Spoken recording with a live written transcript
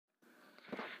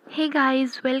Hey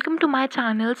guys, welcome to my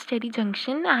channel Steady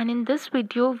Junction, and in this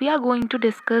video we are going to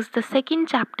discuss the second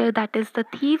chapter, that is the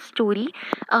thief story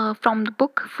from the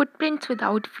book Footprints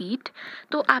Without Feet.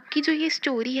 तो आपकी जो ये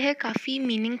story है काफ़ी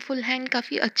meaningful है and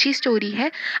काफ़ी अच्छी story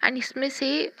है एंड इसमें से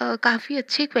काफ़ी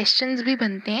अच्छे क्वेश्चंस भी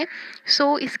बनते हैं.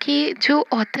 सो इसके जो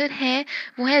ऑथर हैं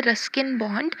वो है रस्किन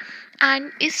बॉन्ड. एंड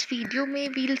इस वीडियो में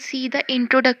we'll see the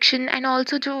introduction and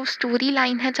also जो स्टोरी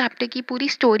लाइन है चैप्टर की, पूरी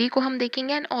स्टोरी को हम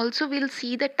देखेंगे and also we'll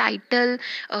see the title,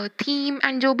 theme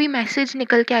and जो भी मैसेज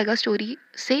निकल के आएगा स्टोरी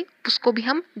से उसको भी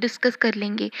हम डिस्कस कर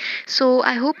लेंगे. सो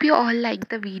I hope you all like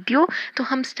the video. तो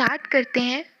हम स्टार्ट करते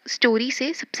हैं स्टोरी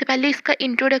से. सबसे पहले इसका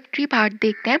इंट्रोडक्टरी पार्ट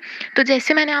देखते हैं. तो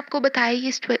जैसे मैंने आपको बताया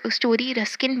ये स्टोरी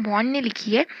रस्किन बॉन्ड ने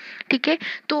लिखी है, ठीक है.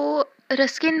 तो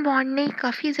रस्किन बॉन्ड ने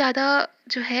काफ़ी ज़्यादा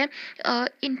जो है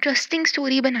इंटरेस्टिंग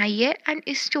स्टोरी बनाई है एंड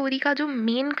इस स्टोरी का जो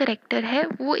मेन करेक्टर है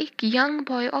वो एक यंग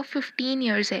बॉय ऑफ 15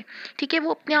 ईयर्स है, ठीक है.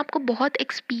 वो अपने आप को बहुत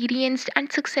एक्सपीरियंस्ड एंड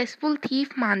सक्सेसफुल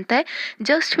थीफ मानता है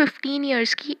जस्ट 15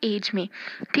 ईयर्स की एज में,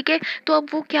 ठीक है. तो अब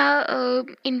वो क्या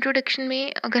इंट्रोडक्शन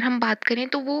में अगर हम बात करें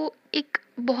तो वो एक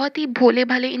बहुत ही भोले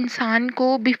भाले इंसान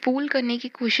को बेफूल करने की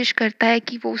कोशिश करता है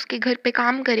कि वो उसके घर पे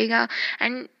काम करेगा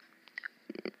एंड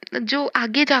जो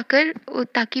आगे जाकर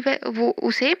ताकि वो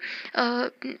उसे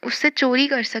उससे चोरी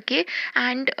कर सके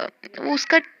एंड वो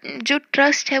उसका जो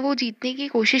ट्रस्ट है वो जीतने की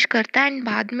कोशिश करता है एंड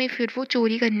बाद में फिर वो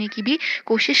चोरी करने की भी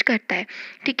कोशिश करता है,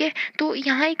 ठीक है. तो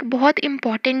यहाँ एक बहुत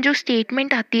इम्पॉर्टेंट जो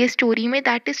स्टेटमेंट आती है स्टोरी में,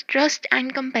 that is trust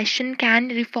and compassion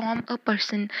can reform a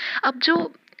person. अब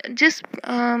जो जिस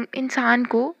इंसान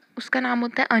को, उसका नाम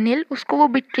होता है अनिल, उसको वो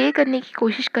बिट्रे करने की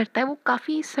कोशिश करता है, वो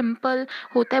काफ़ी सिंपल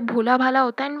होता है, भोला भाला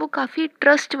होता है एंड वो काफ़ी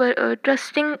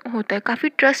ट्रस्टिंग होता है, काफ़ी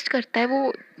ट्रस्ट करता है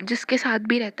वो जिसके साथ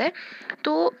भी रहता है.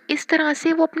 तो इस तरह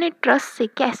से वो अपने ट्रस्ट से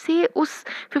कैसे उस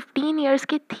 15 इयर्स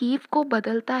के थीफ को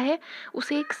बदलता है,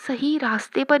 उसे एक सही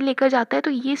रास्ते पर लेकर जाता है.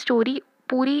 तो ये स्टोरी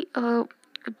पूरी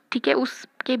ठीक है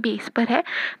उसके बेस पर है.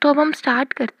 तो अब हम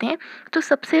स्टार्ट करते हैं. तो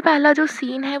सबसे पहला जो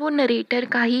सीन है वो नरेटर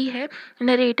का ही है.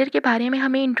 नरेटर के बारे में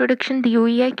हमें इंट्रोडक्शन दी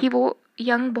हुई है कि वो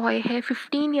यंग बॉय है,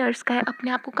 15 इयर्स का है,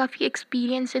 अपने आप को काफ़ी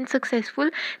एक्सपीरियंस एंड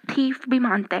सक्सेसफुल थीफ भी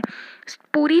मानता है.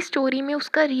 पूरी स्टोरी में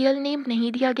उसका रियल नेम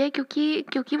नहीं दिया गया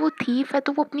क्योंकि वो थीफ है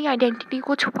तो वो अपनी आइडेंटिटी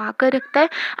को छुपा कर रखता है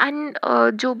एंड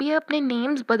जो भी है अपने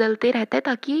नेम्स बदलते रहता है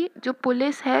ताकि जो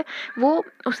पुलिस है वो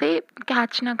उसे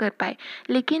कैच ना कर पाए.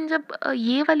 लेकिन जब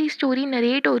ये वाली स्टोरी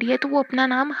नरेट हो रही है तो वो अपना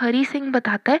नाम हरी सिंह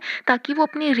बताता है ताकि वो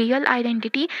अपनी रियल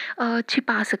आइडेंटिटी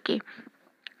छिपा सके,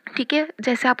 ठीक है.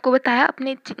 जैसे आपको बताया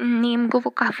अपने नेम को वो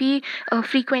काफ़ी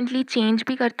फ्रीक्वेंटली चेंज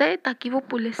भी करता है ताकि वो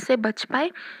पुलिस से बच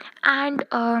पाए. एंड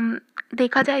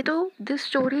देखा जाए तो this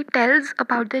story tells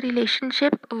about the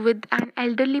relationship with an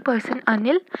elderly person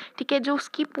Anil, ठीक है, जो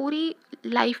उसकी पूरी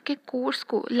लाइफ के कोर्स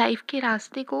को, लाइफ के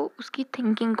रास्ते को, उसकी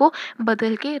थिंकिंग को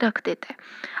बदल के रख देता है.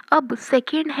 अब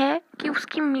सेकंड है कि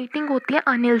उसकी मीटिंग होती है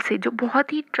अनिल से, जो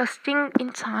बहुत ही ट्रस्टिंग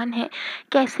इंसान है.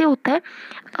 कैसे होता है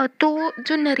तो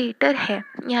जो नरेटर है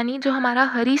यानी जो हमारा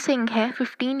हरी सिंह है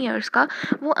 15 इयर्स का,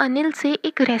 वो अनिल से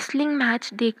एक रेसलिंग मैच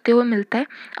देखते हुए मिलता है.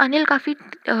 अनिल काफ़ी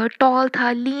टॉल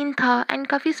था, लीन था एंड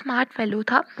काफ़ी स्मार्ट फेलो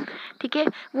था, ठीक है.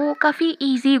 वो काफ़ी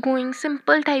easy going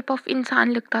simple type of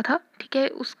इंसान लगता था, ठीक है.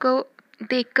 उसको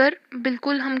देखकर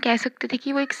बिल्कुल हम कह सकते थे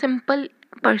कि वो एक सिंपल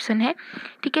पर्सन है,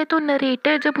 ठीक है. तो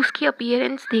नरेटर जब उसकी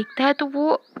अपीयरेंस देखता है तो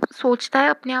वो सोचता है,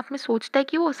 अपने आप में सोचता है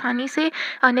कि वो आसानी से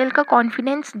अनिल का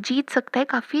कॉन्फिडेंस जीत सकता है,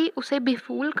 काफ़ी उसे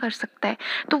बेफूल कर सकता है.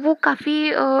 तो वो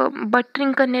काफ़ी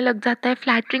बटरिंग करने लग जाता है,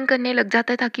 फ्लैटरिंग करने लग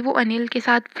जाता है ताकि वो अनिल के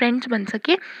साथ फ्रेंड्स बन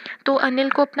सके. तो अनिल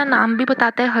को अपना नाम भी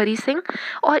बताता है हरी सिंह.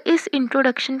 और इस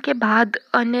इंट्रोडक्शन के बाद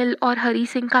अनिल और हरी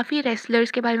सिंह काफ़ी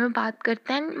रेसलर्स के बारे में बात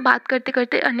करते हैं. बात करते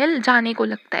करते अनिल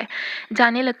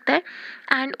जाने लगता है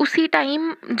एंड उसी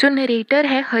टाइम जो नरेटर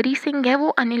है हरी सिंह है वो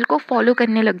अनिल को फॉलो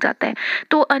करने लग जाता है.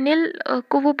 तो अनिल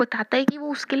को वो बताता है कि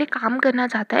वो उसके लिए काम करना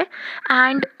चाहता है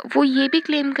एंड वो ये भी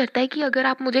क्लेम करता है कि अगर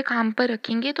आप मुझे काम पर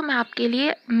रखेंगे तो मैं आपके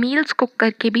लिए मील्स कुक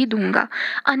करके भी दूंगा.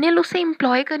 अनिल उसे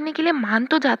एम्प्लॉय करने के लिए मान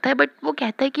तो जाता है बट वो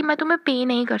कहता है कि मैं तुम्हें पे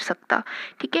नहीं कर सकता,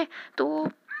 ठीक है. तो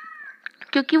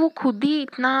क्योंकि वो खुद ही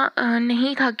इतना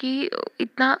नहीं था कि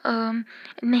इतना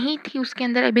नहीं थी उसके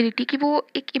अंदर एबिलिटी कि वो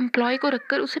एक एम्प्लॉय को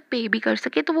रखकर उसे पे भी कर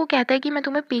सके. तो वो कहता है कि मैं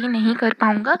तुम्हें पे नहीं कर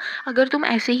पाऊँगा, अगर तुम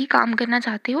ऐसे ही काम करना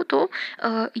चाहते हो तो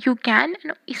यू कैन,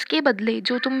 इसके बदले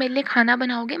जो तुम मेरे लिए खाना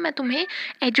बनाओगे मैं तुम्हें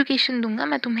एजुकेशन दूंगा,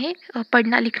 मैं तुम्हें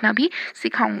पढ़ना लिखना भी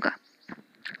सिखाऊंगा.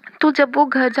 तो जब वो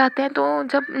घर जाते हैं तो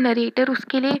जब नरेटर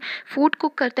उसके लिए फूड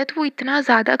कुक करता है तो वो इतना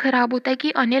ज़्यादा ख़राब होता है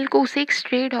कि अनिल को उसे एक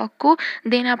स्ट्रे डॉग को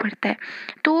देना पड़ता है.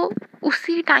 तो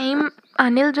उसी टाइम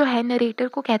अनिल जो है नरेटर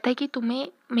को कहता है कि तुम्हें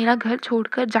मेरा घर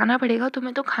छोड़कर जाना पड़ेगा,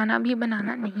 तुम्हें तो खाना भी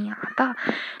बनाना नहीं आता।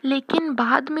 लेकिन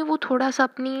बाद में वो थोड़ा सा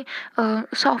अपनी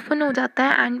सॉफ्टन हो जाता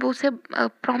है एंड वो उसे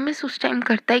प्रॉमिस उस टाइम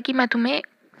करता है कि मैं तुम्हें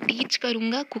टीच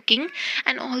करूँगा कुकिंग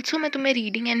एंड ऑल्सो मैं तुम्हें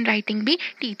रीडिंग एंड राइटिंग भी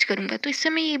टीच करूँगा। तो इससे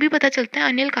हमें ये भी पता चलता है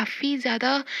अनिल काफ़ी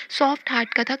ज़्यादा सॉफ्ट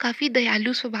हार्ट का था, काफ़ी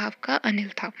दयालु स्वभाव का अनिल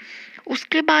था।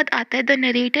 उसके बाद आता है the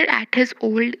narrator at his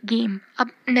old game.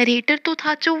 अब नरेटर तो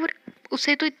था चोर,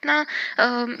 उसे तो इतना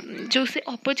जो उसे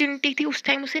अपॉर्चुनिटी थी उस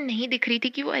टाइम उसे नहीं दिख रही थी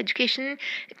कि वो एजुकेशन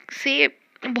से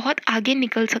बहुत आगे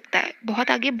निकल सकता है,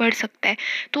 बहुत आगे बढ़ सकता है।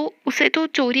 तो उसे तो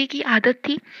चोरी की आदत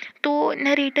थी। तो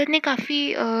नरेटर ने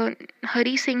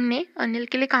हरी सिंह ने अनिल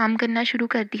के लिए काम करना शुरू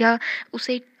कर दिया।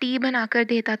 उसे टी बना कर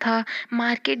देता था,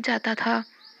 मार्केट जाता था,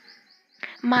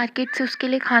 मार्केट से उसके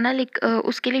लिए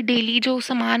उसके लिए डेली जो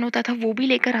सामान होता था वो भी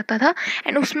लेकर आता था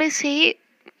एंड उसमें से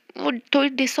वो थोड़ी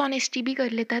डिसऑनेस्टी भी कर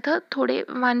लेता था, थोड़े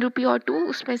 1 रुपये और 2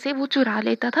 उसमें से वो चुरा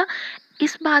लेता था।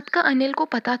 इस बात का अनिल को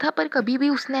पता था पर कभी भी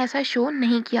उसने ऐसा शो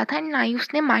नहीं किया था एंड ना ही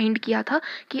उसने माइंड किया था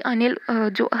कि अनिल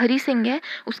जो हरी सिंह है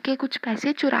उसके कुछ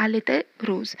पैसे चुरा लेते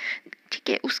रोज़। ठीक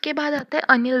है, उसके बाद आता है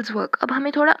अनिल्स वर्क। अब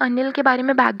हमें थोड़ा अनिल के बारे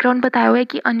में बैकग्राउंड बताया हुआ है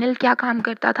कि अनिल क्या काम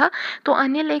करता था। तो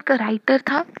अनिल एक राइटर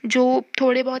था जो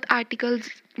थोड़े बहुत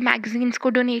आर्टिकल्स मैगजीन्स को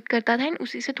डोनेट करता था एंड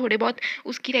उसी से थोड़े बहुत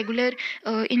उसकी रेगुलर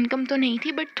इनकम तो नहीं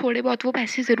थी बट थोड़े बहुत वो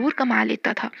पैसे ज़रूर कमा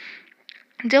लेता था।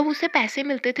 जब उसे पैसे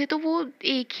मिलते थे तो वो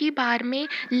एक ही बार में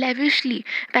लेविशली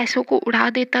पैसों को उड़ा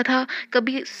देता था,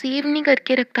 कभी सेव नहीं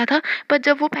करके रखता था। पर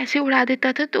जब वो पैसे उड़ा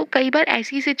देता था तो कई बार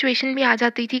ऐसी सिचुएशन भी आ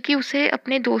जाती थी कि उसे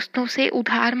अपने दोस्तों से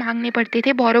उधार मांगने पड़ते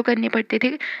थे, बोरो करने पड़ते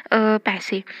थे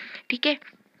पैसे। ठीक है,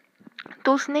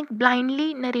 तो उसने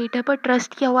ब्लाइंडली नरेटर पर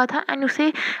ट्रस्ट किया हुआ था एंड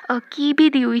उसे की भी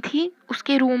दी हुई थी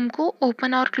उसके रूम को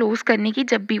ओपन और क्लोज करने की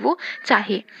जब भी वो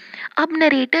चाहे। अब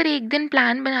नरेटर एक दिन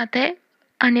प्लान बनाता है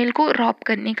अनिल को रॉब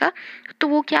करने का। तो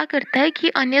वो क्या करता है कि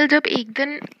अनिल जब एक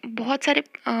दिन बहुत सारे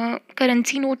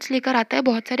करेंसी नोट्स लेकर आता है,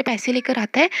 बहुत सारे पैसे लेकर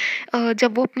आता है,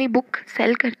 जब वो अपनी बुक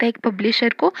सेल करता है एक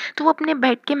पब्लिशर को, तो वो अपने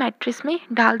बेड के मैट्रेस में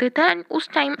डाल देता है एंड उस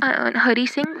टाइम हरी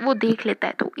सिंह वो देख लेता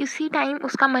है। तो इसी टाइम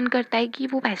उसका मन करता है कि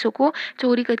वो पैसों को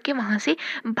चोरी करके वहाँ से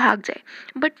भाग जाए।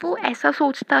 बट वो ऐसा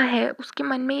सोचता है, उसके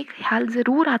मन में एक ख्याल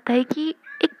ज़रूर आता है कि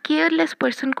एक केयरलेस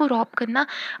पर्सन को रॉब करना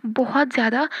बहुत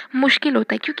ज़्यादा मुश्किल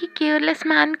होता है, क्योंकि केयरलेस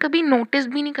मैन कभी नोटिस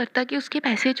भी नहीं करता कि उसके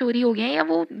पैसे चोरी हो गए हैं या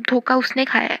वो धोखा उसने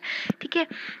खाया है। ठीक है,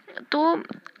 तो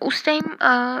उस टाइम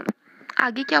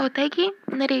आगे क्या होता है कि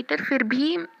नरेटर फिर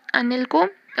भी अनिल को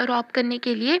रॉब करने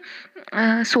के लिए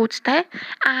सोचता है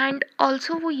एंड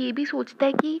ऑल्सो वो ये भी सोचता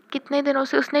है कि कितने दिनों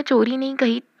से उसने चोरी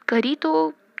नहीं करी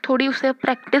तो थोड़ी उसे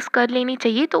प्रैक्टिस कर लेनी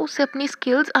चाहिए, तो उसे अपनी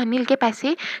स्किल्स अनिल के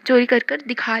पैसे चोरी कर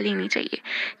दिखा लेनी चाहिए।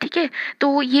 ठीक है,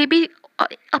 तो ये भी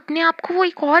अपने आप को वो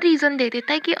एक और रीज़न दे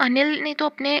देता है कि अनिल ने तो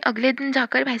अपने अगले दिन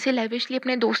जाकर पैसे लेविशली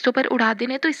अपने दोस्तों पर उड़ा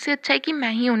देने, तो इससे अच्छा है कि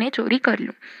मैं ही उन्हें चोरी कर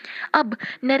लूँ। अब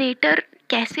नरेटर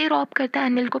कैसे रॉब करता है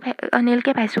अनिल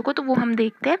के पैसों को, तो वो हम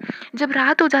देखते हैं। जब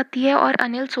रात हो जाती है और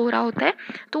अनिल सो रहा होता है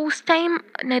तो उस टाइम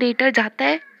नरेटर जाता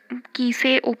है, की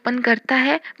से ओपन करता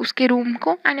है उसके रूम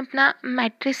को एंड अपना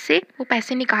मैट्रेस से वो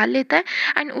पैसे निकाल लेता है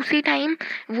एंड उसी टाइम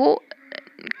वो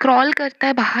क्रॉल करता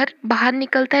है, बाहर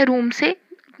निकलता है रूम से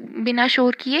बिना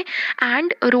शोर किए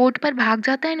एंड रोड पर भाग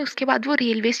जाता है एंड उसके बाद वो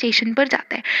रेलवे स्टेशन पर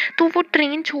जाता है। तो वो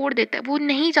ट्रेन छोड़ देता है, वो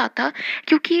नहीं जाता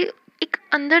क्योंकि एक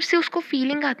अंदर से उसको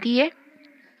फीलिंग आती है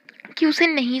कि उसे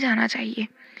नहीं जाना चाहिए।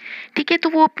 ठीक है, तो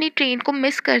वो अपनी ट्रेन को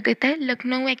मिस कर देता है,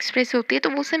 लखनऊ एक्सप्रेस होती है तो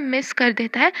वो उसे मिस कर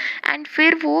देता है एंड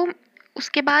फिर वो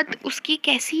उसके बाद उसकी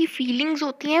कैसी फीलिंग्स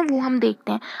होती हैं वो हम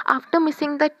देखते हैं। आफ्टर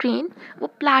मिसिंग द ट्रेन वो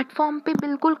प्लेटफॉर्म पे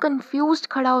बिल्कुल कंफ्यूज्ड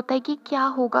खड़ा होता है कि क्या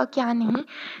होगा क्या नहीं।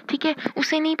 ठीक है,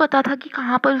 उसे नहीं पता था कि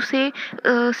कहाँ पर उसे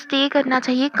स्टे करना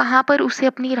चाहिए, कहाँ पर उसे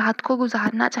अपनी रात को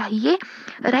गुजारना चाहिए।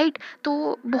 राइट,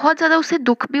 तो बहुत ज़्यादा उसे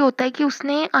दुख भी होता है कि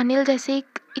उसने अनिल जैसे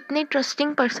एक इतने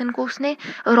ट्रस्टिंग पर्सन को उसने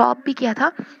रॉब भी किया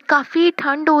था। काफ़ी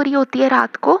ठंड हो रही होती है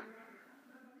रात को,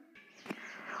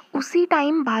 उसी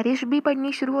टाइम बारिश भी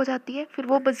पड़नी शुरू हो जाती है। फिर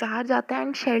वो बाज़ार जाता है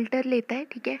एंड शेल्टर लेता है।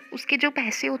 ठीक है, उसके जो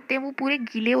पैसे होते हैं वो पूरे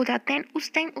गीले हो जाते हैं।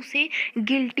 उस टाइम उसे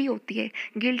गिल्टी होती है,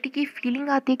 गिल्टी की फीलिंग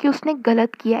आती है कि उसने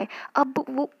गलत किया है। अब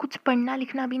वो कुछ पढ़ना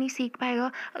लिखना भी नहीं सीख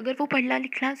पाएगा, अगर वो पढ़ना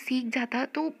लिखना सीख जाता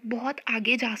तो बहुत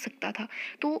आगे जा सकता था।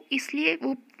 तो इसलिए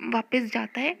वो वापस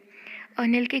जाता है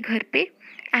अनिल के घर पे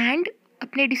एंड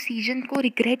अपने डिसीजन को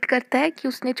रिग्रेट करता है कि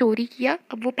उसने चोरी किया।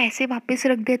 अब वो पैसे वापस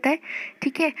रख देता है।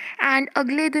 ठीक है, एंड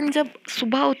अगले दिन जब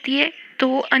सुबह होती है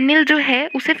तो अनिल जो है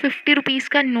उसे 50 रुपीज़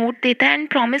का नोट देता है एंड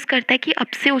प्रॉमिस करता है कि अब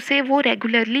से उसे वो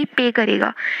रेगुलरली पे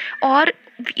करेगा। और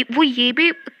वो ये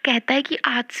भी कहता है कि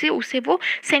आज से उसे वो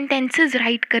सेंटेंसेस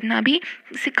राइट करना भी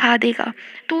सिखा देगा।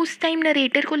 तो उस टाइम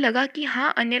नरेटर को लगा कि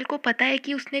हाँ, अनिल को पता है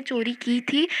कि उसने चोरी की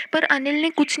थी, पर अनिल ने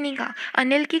कुछ नहीं कहा।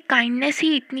 अनिल की काइंडनेस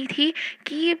ही इतनी थी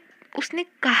कि उसने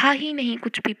कहा ही नहीं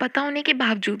कुछ भी। पता होने के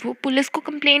बावजूद वो पुलिस को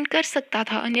कंप्लेंट कर सकता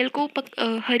था, अनिल को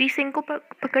हरी सिंह को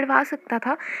पकड़वा सकता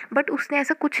था, बट उसने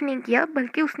ऐसा कुछ नहीं किया।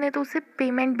 बल्कि उसने तो उसे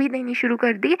पेमेंट भी देनी शुरू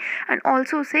कर दी एंड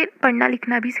ऑल्सो उसे पढ़ना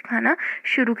लिखना भी सिखाना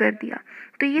शुरू कर दिया।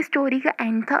 तो ये स्टोरी का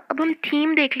एंड था। अब हम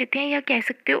थीम देख लेते हैं, या कह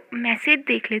सकते हो मैसेज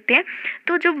देख लेते हैं।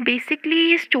 तो जो बेसिकली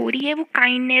ये स्टोरी है वो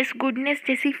काइंडनेस, गुडनेस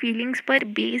जैसी फीलिंग्स पर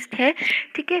बेस्ड है।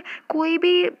 ठीक है, कोई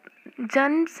भी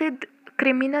जन्म सिद्ध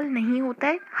क्रिमिनल नहीं होता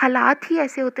है, हालात ही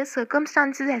ऐसे होते हैं,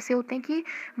 सर्कमस्टांसेस ऐसे होते हैं कि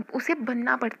उसे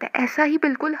बनना पड़ता है। ऐसा ही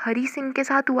बिल्कुल हरी सिंह के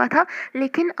साथ हुआ था।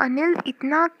 लेकिन अनिल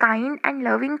इतना काइंड एंड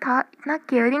लविंग था, इतना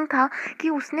केयरिंग था कि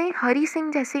उसने हरी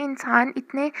सिंह जैसे इंसान,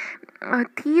 इतने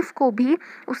थीफ को भी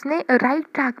उसने राइट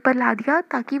ट्रैक पर ला दिया,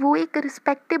 ताकि वो एक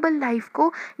रिस्पेक्टेबल लाइफ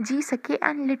को जी सके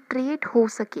एंड लिटरेट हो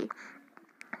सके।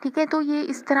 ठीक है, तो ये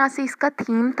इस तरह से इसका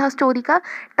थीम था स्टोरी का।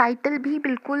 टाइटल भी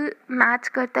बिल्कुल मैच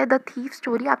करता है, द थीफ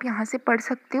स्टोरी। आप यहाँ से पढ़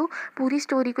सकते हो पूरी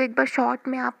स्टोरी को, एक बार शॉर्ट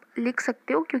में आप लिख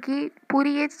सकते हो, क्योंकि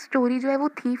पूरी ये स्टोरी जो है वो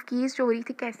थीफ की स्टोरी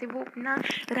थी, कैसे वो अपना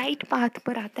राइट पाथ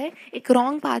पर आता है, एक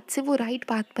रॉन्ग पाथ से वो राइट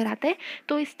पाथ पर आता है।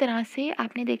 तो इस तरह से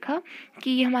आपने देखा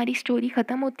कि हमारी स्टोरी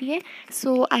ख़त्म होती है।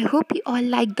 सो I hope you all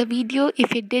like the video.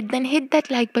 If you did, then hit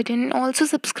that like button and also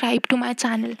subscribe to my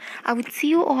channel. I would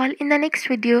see you all in the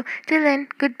next video. Till then,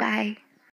 goodbye.